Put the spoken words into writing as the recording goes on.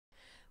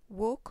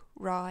Walk,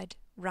 ride,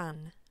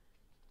 run.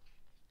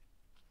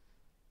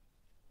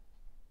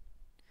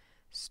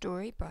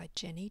 Story by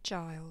Jenny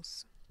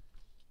Giles.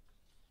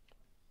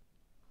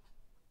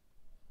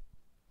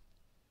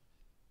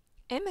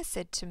 Emma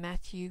said to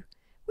Matthew,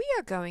 "We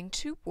are going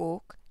to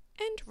walk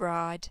and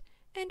ride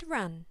and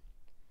run."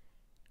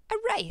 "A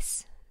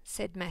race,"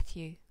 said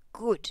Matthew.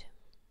 "Good."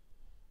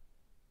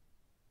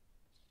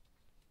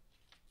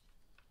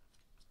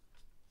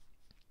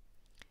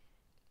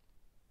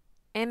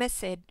 Emma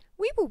said,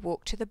 "We will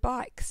walk to the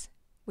bikes.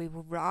 We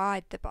will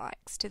ride the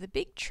bikes to the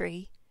big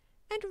tree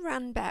and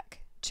run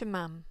back to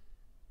Mum."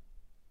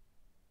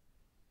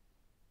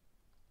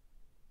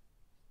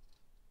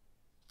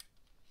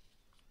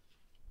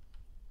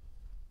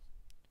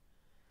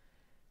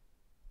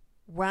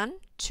 "1,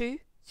 2,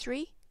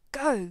 3,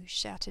 go!"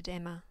 shouted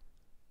Emma.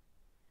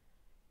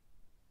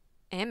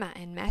 Emma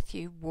and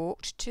Matthew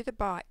walked to the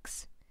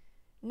bikes.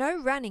 "No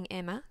running,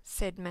 Emma,"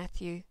 said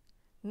Matthew.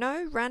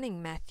 "No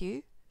running,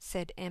 Matthew,"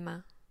 said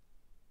Emma.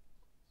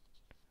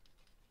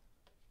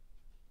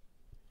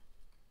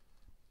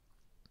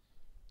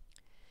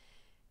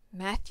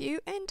 Matthew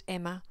and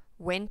Emma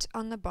went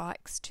on the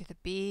bikes to the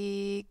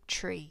big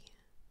tree.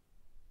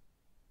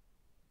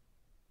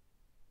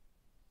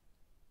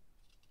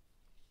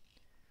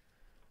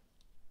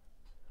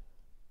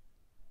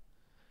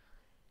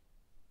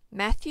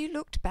 Matthew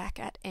looked back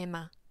at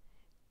Emma.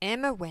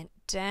 Emma went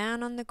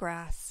down on the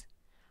grass.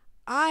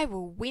 "I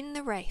will win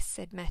the race,"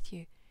 said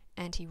Matthew,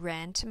 and he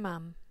ran to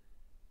Mum.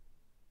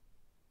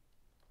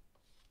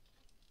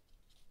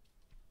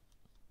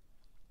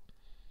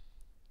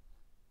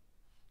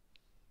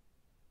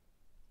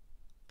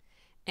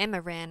 Emma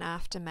ran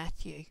after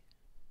Matthew.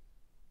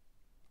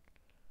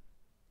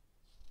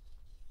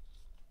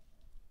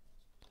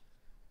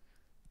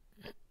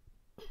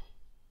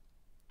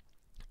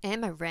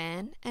 Emma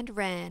ran and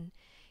ran.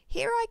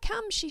 "Here I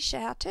come," she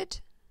shouted.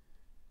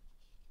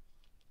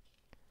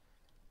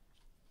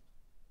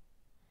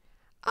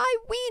 "I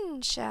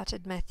win!"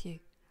 shouted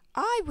Matthew.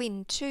 "I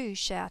win too!"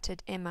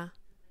 shouted Emma.